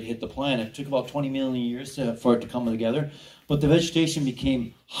meteorite hit the planet, it took about 20 million years for it to come together, but the vegetation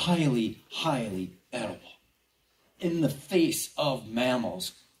became highly, highly edible. In the face of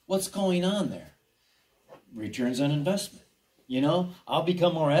mammals, what's going on there? Returns on investment. I'll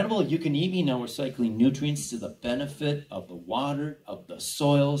become more edible, you can eat me, now we're cycling nutrients to the benefit of the water, of the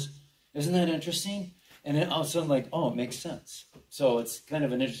soils. Isn't that interesting? And then all of a sudden, like, oh, it makes sense. So it's kind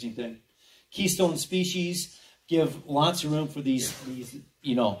of an interesting thing. Keystone species give lots of room for these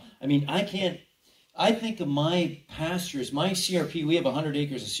I think of my pastures, my CRP, we have 100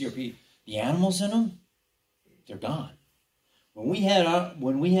 acres of CRP. The animals in them, they're gone. When we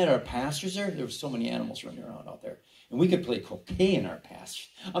had our pastures there were so many animals running around out there. And we could play croquet in our pastures.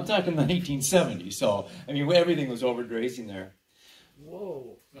 I'm talking the 1970s. So, everything was overgrazing there.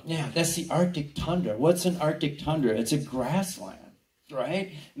 Whoa. Yeah, that's the Arctic tundra. What's an Arctic tundra? It's a grassland,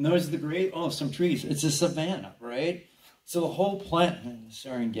 right? And there's the great, some trees. It's a savanna, right? So the whole plant,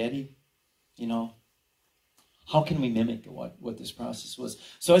 Serengeti, how can we mimic what this process was?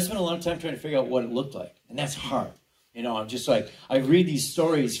 So I spent a lot of time trying to figure out what it looked like. And that's hard. I'm just like, I read these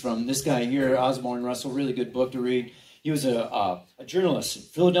stories from this guy here, Osborne Russell, really good book to read. He was a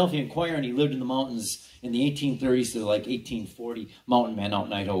journalist, Philadelphia Inquirer, and he lived in the mountains in the 1830s to like 1840, mountain man out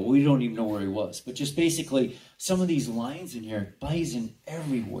in Idaho. We don't even know where he was. But just basically, some of these lines in here, bison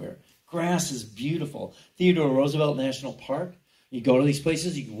everywhere. Grass is beautiful. Theodore Roosevelt National Park. You go to these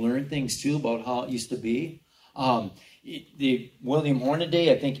places, you can learn things too about how it used to be. The William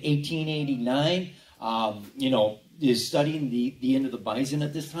Hornaday, I think 1889, is studying the end of the bison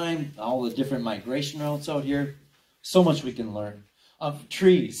at this time, all the different migration routes out here. So much we can learn.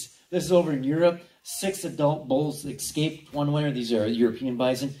 Trees. This is over in Europe. 6 adult bulls escaped one winter. These are European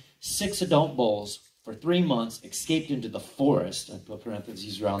bison. 6 adult bulls for 3 months escaped into the forest, I put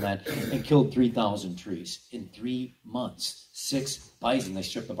parentheses around that, and killed 3,000 trees. In 3 months, 6 bison, they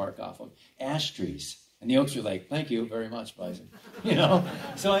stripped the bark off them. Ash trees. And the oaks are like, thank you very much, bison.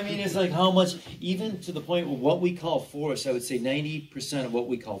 So it's like how much, even to the point where what we call forest, I would say 90% of what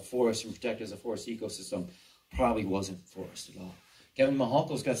we call forest and protect as a forest ecosystem probably wasn't forest at all. Kevin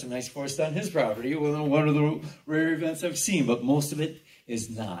Mahalko's got some nice forest on his property, one of the rare events I've seen, but most of it is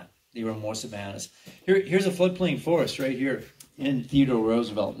not. They were more savannas. Here's a floodplain forest right here in Theodore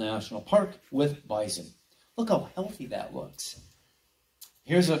Roosevelt National Park with bison. Look how healthy that looks.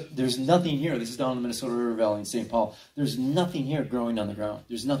 There's nothing here. This is down in the Minnesota River Valley in St. Paul. There's nothing here growing on the ground.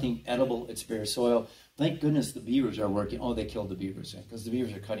 There's nothing edible. It's bare soil. Thank goodness the beavers are working. Oh, they killed the beavers because the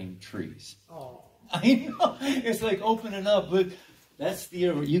beavers are cutting trees. Oh. I know. It's like opening up. Look, that's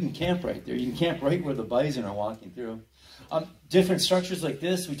theater. You can camp right there. You can camp right where the bison are walking through. Different structures like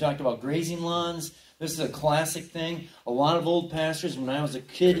this. We talked about grazing lawns. This is a classic thing. A lot of old pastures. When I was a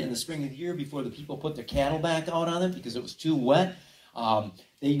kid in the spring of the year, before the people put their cattle back out on them because it was too wet,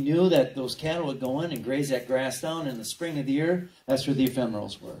 they knew that those cattle would go in and graze that grass down in the spring of the year. That's where the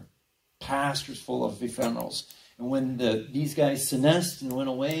ephemerals were. Pastures full of ephemerals. And when these guys senesced and went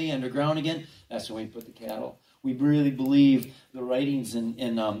away underground again, that's when we put the cattle. We really believe the writings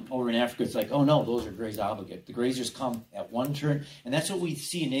over in Africa, it's like, oh no, those are graze obligate. The grazers come at one turn, and that's what we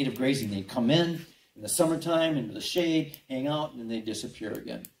see in native grazing. They come in the summertime, into the shade, hang out, and then they disappear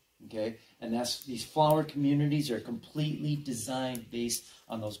again. Okay? And these flower communities are completely designed based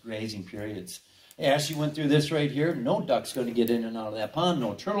on those grazing periods. Ashley went through this right here. No duck's going to get in and out of that pond.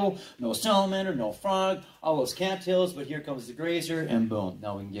 No turtle, no salamander, no frog, all those cattails. But here comes the grazer, and boom,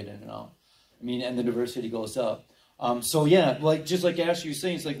 now we can get in and out. And the diversity goes up. So yeah, just like Ashley was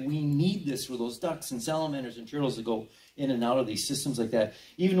saying, it's like we need this for those ducks and salamanders and turtles to go in and out of these systems like that.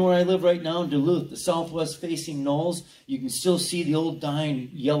 Even where I live right now in Duluth, the southwest-facing knolls, you can still see the old dying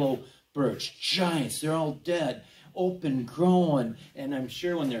yellow birch. Giants, they're all dead. Open, growing, and I'm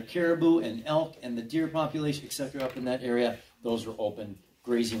sure when they're caribou and elk and the deer population, etc., up in that area, those were open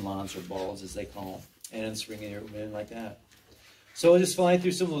grazing lawns or balls, as they call them, and in spring and like that. So just flying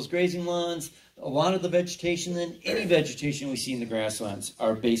through some of those grazing lawns. A lot of the vegetation, then any vegetation we see in the grasslands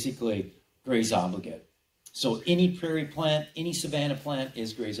are basically graze obligate. So any prairie plant, any savanna plant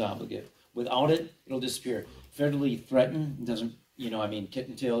is graze obligate. Without it, it'll disappear. Federally threatened, it doesn't,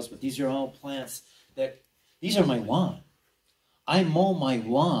 kitten tails, but these are all plants that. These are my lawn. I mow my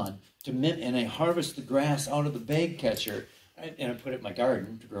lawn and I harvest the grass out of the bag catcher, and I put it in my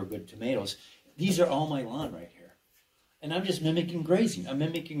garden to grow good tomatoes. These are all my lawn right here. And I'm just mimicking grazing. I'm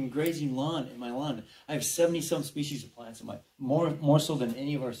mimicking grazing lawn in my lawn. I have 70-some species of plants in my, more so than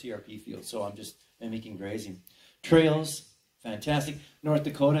any of our CRP fields. So I'm just mimicking grazing. Trails, fantastic. North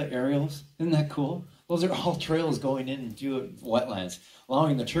Dakota aerials, isn't that cool? Those are all trails going into wetlands,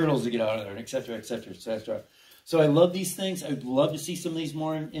 allowing the turtles to get out of there, et cetera, et cetera, et cetera. So I love these things. I'd love to see some of these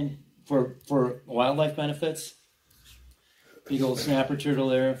more for wildlife benefits. Big old snapper turtle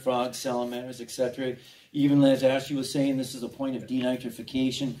there, frogs, salamanders, etc. Even as Ashley was saying, this is a point of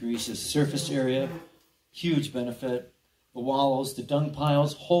denitrification, increases surface area, huge benefit. The wallows, the dung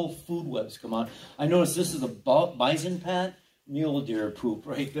piles, whole food webs come on. I noticed this is a bison pat, mule deer poop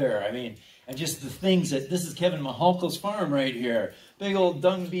right there. I mean, and just the things that, this is Kevin Mahalko's farm right here. Big old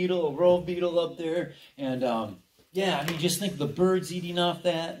dung beetle, a roe beetle up there. And yeah, I mean, just think the birds eating off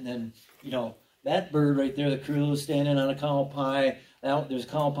that. And then, you know, that bird right there, the crew standing on a cow pie. There's a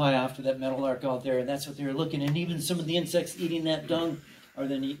cow pie after that meadowlark out there. And that's what they're looking. And even some of the insects eating that dung are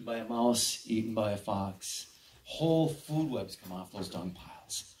then eaten by a mouse, eaten by a fox. Whole food webs come off those dung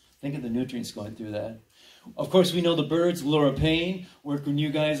piles. Think of the nutrients going through that. Of course, we know the birds. Laura Payne worked with you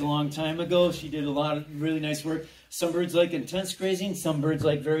guys a long time ago. She did a lot of really nice work. Some birds like intense grazing. Some birds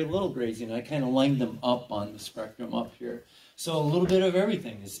like very little grazing. I kind of lined them up on the spectrum up here. So a little bit of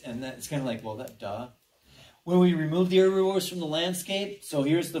everything. And that's kind of like, well, that duh. When we remove the herbivores from the landscape, so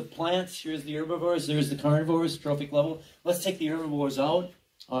here's the plants, here's the herbivores, there's the carnivores, trophic level. Let's take the herbivores out.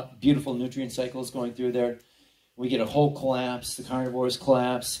 Beautiful nutrient cycles going through there. We get a whole collapse. The carnivores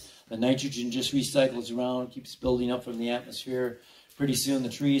collapse. The nitrogen just recycles around, keeps building up from the atmosphere. Pretty soon the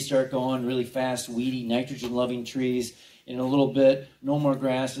trees start going really fast, weedy, nitrogen-loving trees. In a little bit, no more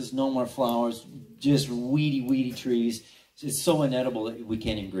grasses, no more flowers, just weedy, weedy trees. It's so inedible that we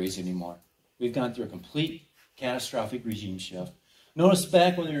can't even graze anymore. We've gone through a complete catastrophic regime shift. Notice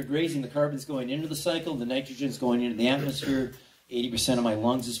back when we were grazing, the carbon's going into the cycle, the nitrogen's going into the atmosphere. 80% of my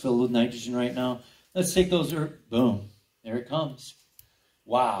lungs is filled with nitrogen right now. Let's take those, boom, there it comes.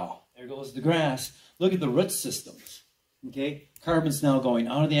 Wow, there goes the grass. Look at the root systems, okay? Carbon's now going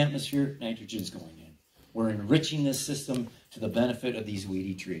out of the atmosphere, nitrogen's going in. We're enriching this system to the benefit of these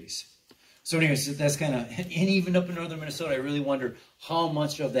weedy trees. So anyways, that's kind of, and even up in northern Minnesota, I really wonder how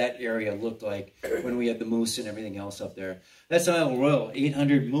much of that area looked like when we had the moose and everything else up there. That's Isle Royal,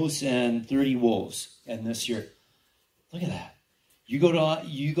 800 moose and 30 wolves. And this year, look at that. You go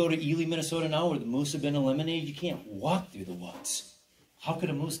to Ely, Minnesota now, where the moose have been eliminated. You can't walk through the woods. How could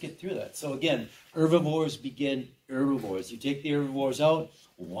a moose get through that? So again, herbivores begin herbivores. You take the herbivores out,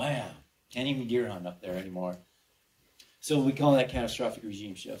 wham, can't even deer hunt up there anymore. So we call that catastrophic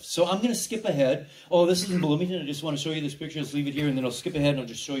regime shift. So I'm going to skip ahead. Oh, this is in Bloomington. I just want to show you this picture. Let's leave it here, and then I'll skip ahead, and I'll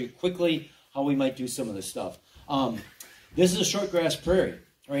just show you quickly how we might do some of this stuff. This is a shortgrass prairie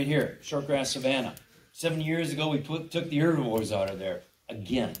right here, shortgrass savanna. 7 years ago, we took the herbivores out of there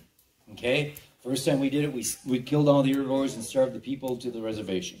again. Okay? First time we did it, we killed all the herbivores and starved the people to the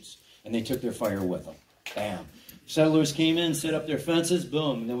reservations. And they took their fire with them. Bam. Settlers came in, set up their fences,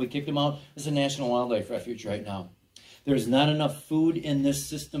 boom. And then we kicked them out. It's a national wildlife refuge right now. There's not enough food in this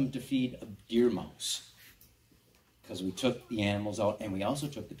system to feed a deer mouse. Because we took the animals out and we also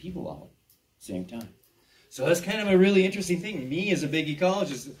took the people out at the same time. So that's kind of a really interesting thing. Me as a big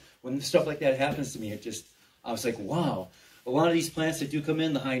ecologist, when stuff like that happens to me, I was like, wow. A lot of these plants that do come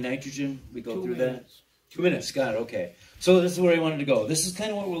in, the high nitrogen, we go through that. 2 minutes, got it, okay. So this is where I wanted to go. This is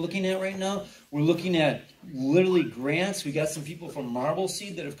kind of what we're looking at right now. We're looking at literally grants. We got some people from Marble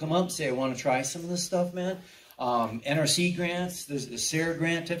Seed that have come up and say, I want to try some of this stuff, man. NRC grants, there's a SARE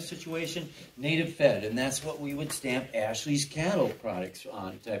grant type situation, native fed, and that's what we would stamp Ashley's cattle products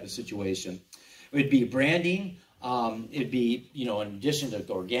on type of situation. It would be branding, it'd be, you know, in addition to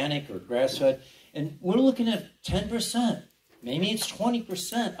organic or grass-fed, and we're looking at 10%, maybe it's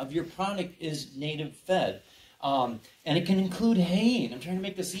 20% of your product is native fed. And it can include haying. I'm trying to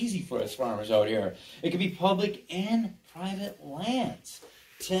make this easy for us farmers out here. It could be public and private lands,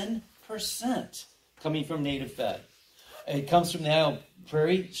 10%. Coming from native fed. It comes from the Isle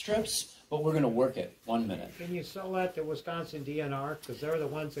Prairie strips, but we're going to work it 1 minute. Can you sell that to Wisconsin DNR? Because they're the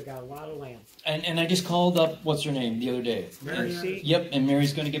ones that got a lot of land. And I just called up, what's her name, the other day? Mary C? Yep, and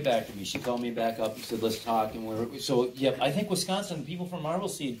Mary's going to get back to me. She called me back up and said, let's talk. And so, yep, I think Wisconsin, people from Marble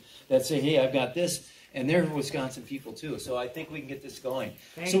Seed that say, hey, I've got this, and they're Wisconsin people too. So I think we can get this going.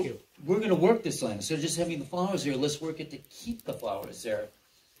 Thank you. We're going to work this land. Instead of just having the flowers there, let's work it to keep the flowers there.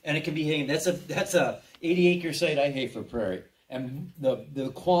 And it can be hay. That's a 80-acre site I hay for prairie. And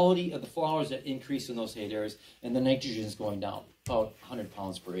the quality of the flowers that increase in those hay areas, and the nitrogen is going down, about 100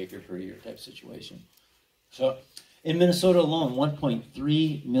 pounds per acre per year type situation. So in Minnesota alone,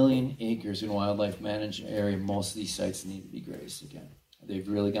 1.3 million acres in wildlife managed area. Most of these sites need to be grazed again. They've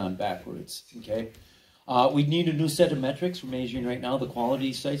really gone backwards, okay? We need a new set of metrics. We're measuring right now the quality of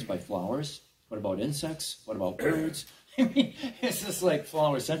these sites by flowers. What about insects? What about birds? I mean, it's just like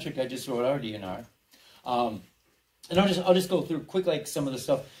flower-centric. I just wrote our DNR. And I'll just go through quick, like some of the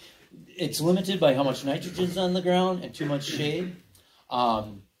stuff. It's limited by how much nitrogen's on the ground and too much shade.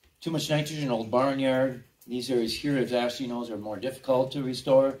 Too much nitrogen, old barnyard. These areas here, as Ashley knows, are more difficult to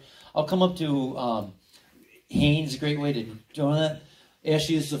restore. I'll come up to Haines, a great way to do that.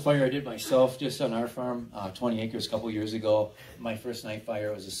 Ashley, this is a fire I did myself just on our farm, 20 acres a couple years ago. My first night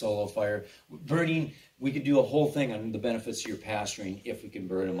fire was a solo fire. Burning, we could do a whole thing on the benefits of your pasturing if we can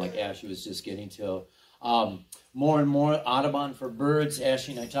burn them, like Ashley was just getting to. More and more Audubon for birds.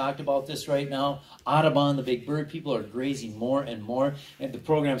 Ashley and I talked about this right now. Audubon, the big bird people, are grazing more and more. And the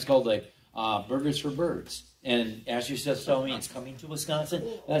program's called like Burgers for Birds. And Ashley just told me it's coming to Wisconsin.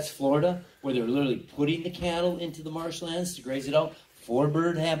 That's Florida, where they're literally putting the cattle into the marshlands to graze it out for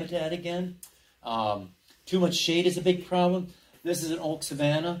bird habitat again. Too much shade is a big problem. This is an oak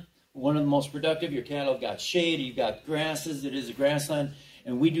savanna, one of the most productive. Your cattle have got shade, you've got grasses. It is a grassland.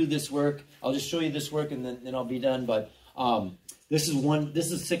 And we do this work. I'll just show you this work, and then I'll be done. But this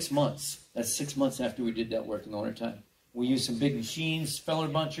is 6 months. That's 6 months after we did that work in the wintertime. We use some big machines, feller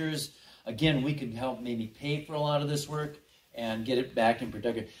bunchers. Again, we can help maybe pay for a lot of this work and get it back in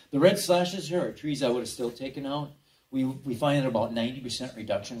productive. The red slashes here are trees I would have still taken out. We find that about 90%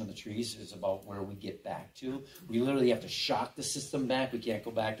 reduction of the trees is about where we get back to. We literally have to shock the system back. We can't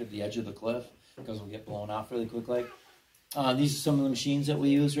go back to the edge of the cliff because we'll get blown off really quickly. These are some of the machines that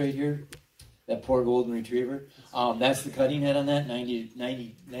we use right here. That poor golden retriever. That's the cutting head on that,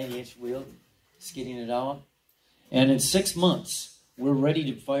 90-inch wheel, skidding it out. And in 6 months, we're ready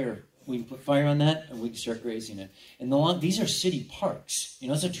to fire. We can put fire on that, and we can start grazing it. And these are city parks. You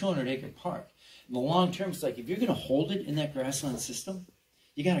know, it's a 200-acre park. In the long term, it's like if you're going to hold it in that grassland system,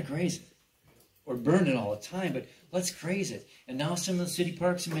 you got to graze it. Or burn it all the time, but let's graze it. And now some of the city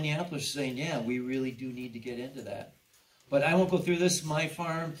parks in Minneapolis are saying, yeah, we really do need to get into that. But I won't go through this. My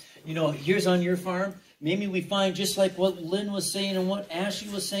farm, you know, here's on your farm. Maybe we find, just like what Lynn was saying and what Ashley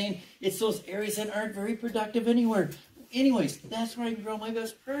was saying, it's those areas that aren't very productive anywhere. Anyways, that's where I can grow my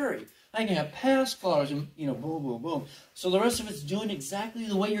best prairie. I can have past flowers and, you know, boom, boom, boom. So the rest of it's doing exactly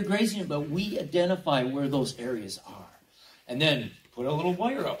the way you're grazing it, but we identify where those areas are. And then put a little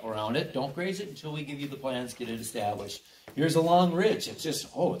wire up around it. Don't graze it until we give you the plans, get it established. Here's a long ridge. It's just,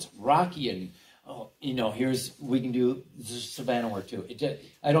 it's rocky and, you know, we can do savanna work too.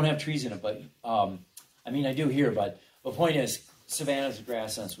 I don't have trees in it, but, I mean, I do here, but the point is, savanna's a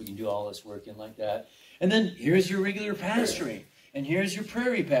grassland, so we can do all this work in like that. And then here's your regular pasturing. And here's your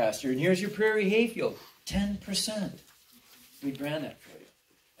prairie pasture, and here's your prairie hayfield. 10%. We brand that for you.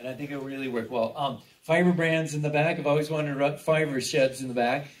 And I think it'll really work well. Fiber brands in the back. I've always wanted to run fiber sheds in the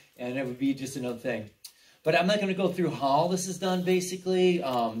back, and it would be just another thing. But I'm not going to go through how this is done, basically,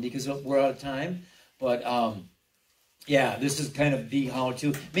 because we're out of time. But, yeah, this is kind of the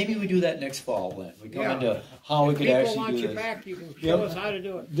how-to. Maybe we do that next fall, Lynn. We go into how we could actually do this. Back, you can show us how to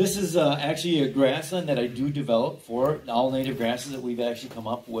do it. This is actually a grassland that I do develop for all native grasses that we've actually come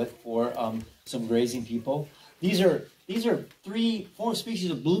up with for some grazing people. These are 3-4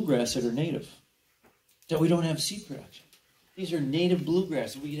 species of bluegrass that are native, that we don't have seed production. These are native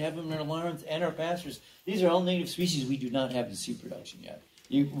bluegrass. We can have them in our lawns and our pastures. These are all native species we do not have in seed production yet.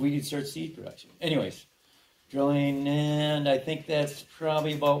 We can start seed production. Anyways. Drilling, and I think that's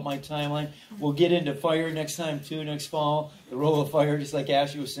probably about my timeline. We'll get into fire next time, too, next fall. The role of fire, just like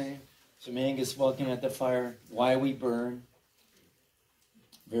Ashley was saying. Some Angus looking at the fire, why we burn.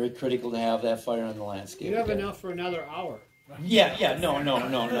 Very critical to have that fire on the landscape. You have enough for another hour. Yeah,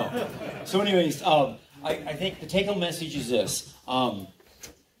 no. So anyways, I think the take-home message is this.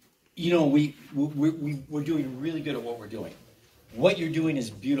 You know, we're doing really good at what we're doing. What you're doing is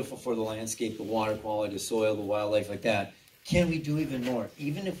beautiful for the landscape, the water quality, the soil, the wildlife, like that. Can we do even more?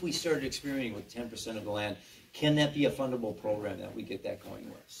 Even if we started experimenting with 10% of the land, can that be a fundable program that we get that going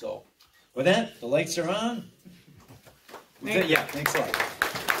with? So, with that, the lights are on. Yeah, thanks a lot.